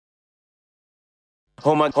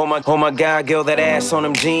Oh my God, girl, that ass on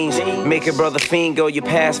them jeans. Make a brother fiend, go, you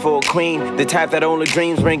pass for a queen. The type that only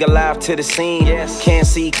dreams bring alive to the scene. Can't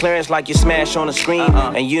see clearance like you smash on the screen.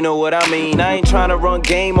 And you know what I mean. I ain't trying to run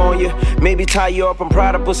game on you. Maybe tie you up and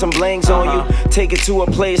try to put some blings on you. Take it to a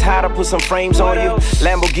place, how to put some frames on you.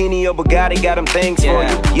 Lamborghini or Bugatti got them things for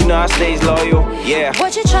you. You know I stays loyal, yeah.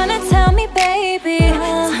 What you trying to tell me, baby?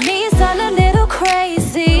 To me it's all a little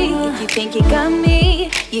crazy. If you think you got me,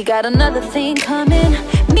 you got another thing coming.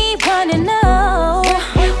 Me running low.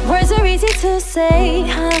 Words are easy to say,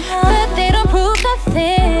 but they don't prove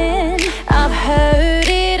nothing. I've heard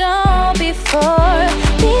it all before.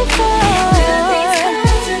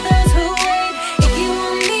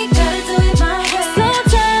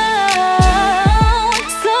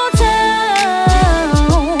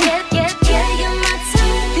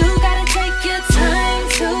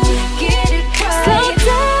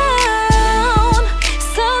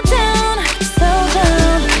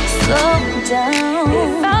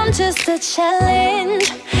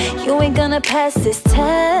 Challenge, you ain't gonna pass this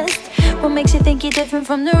test. What makes you think you're different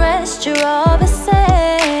from the rest? You're all the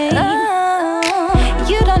same.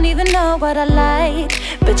 You don't even know what I like,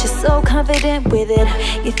 but you're so confident with it.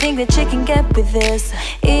 You think that you can get with this.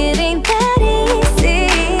 It ain't that easy.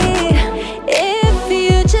 If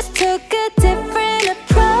you just took a different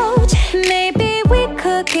approach, maybe we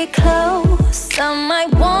could get close. I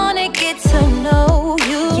might wanna get to know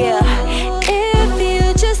you.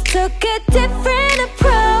 Took a different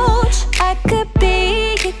approach, I could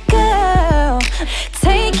be your girl.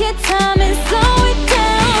 Take your time and slow it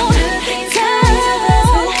down.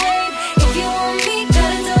 If you want me,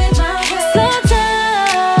 gotta do it my way. Slow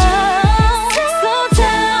down, slow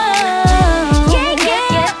down.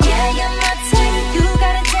 Yeah, you're my type. You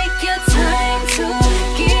gotta take your time to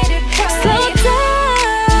get it right.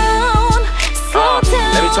 Slow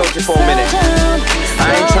down. Let me talk to you for a minute.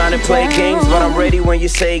 I ain't trying to play games, but I'm ready when you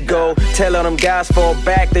say go. Tell all them guys fall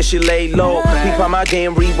back, that she lay low. Peep how my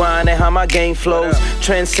game rewind and how my game flows.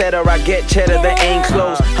 Trendsetter, I get cheddar that ain't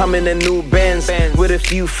close. I'm in a new Benz with a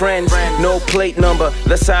few friends. No plate number,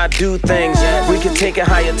 that's how I do things. We can take it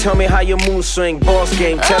higher, tell me how your mood swing. Boss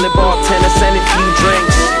game, tell it bartender, send a few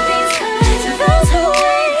drinks.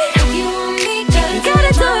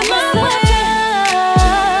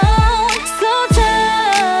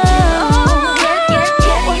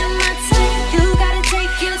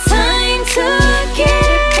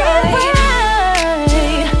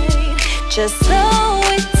 Just slow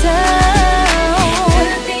it down.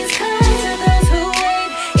 Everything's kind to those who wait.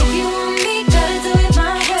 If you want me, gotta do it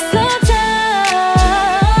my way. Slow down,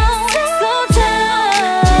 slow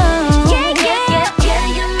down. Yeah,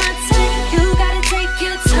 you're my type. You gotta take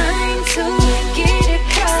your time to get it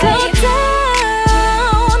right. Slow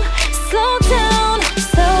down, slow down,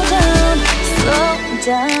 slow down, slow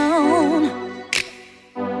down.